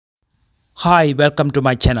Hi, welcome to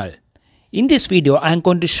my channel. In this video, I am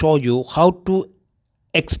going to show you how to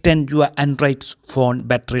extend your Android phone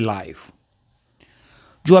battery life.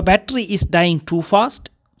 Your battery is dying too fast.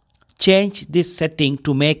 Change this setting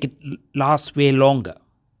to make it last way longer.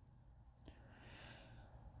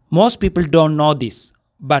 Most people don't know this,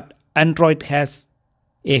 but Android has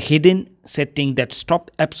a hidden setting that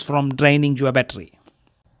stops apps from draining your battery.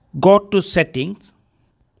 Go to Settings,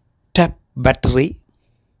 tap Battery,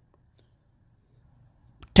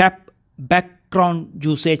 tap Background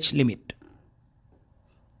Usage Limit.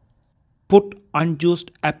 Put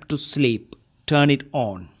unused app to sleep, turn it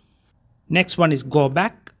on. Next one is go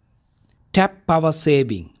back, tap Power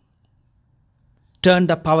Saving. Turn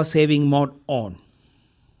the power saving mode on.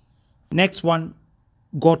 Next one,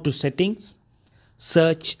 go to Settings,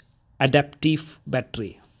 search Adaptive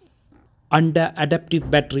Battery. Under Adaptive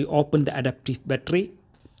Battery, open the Adaptive Battery,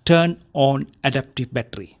 turn on Adaptive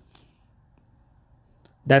Battery.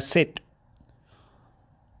 That's it.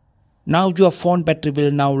 Now your phone battery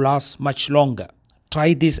will now last much longer.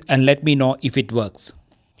 Try this and let me know if it works.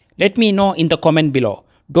 Let me know in the comment below.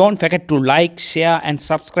 Don't forget to like, share and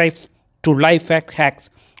subscribe to Life Hacks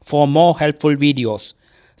for more helpful videos.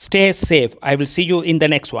 Stay safe. I will see you in the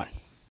next one.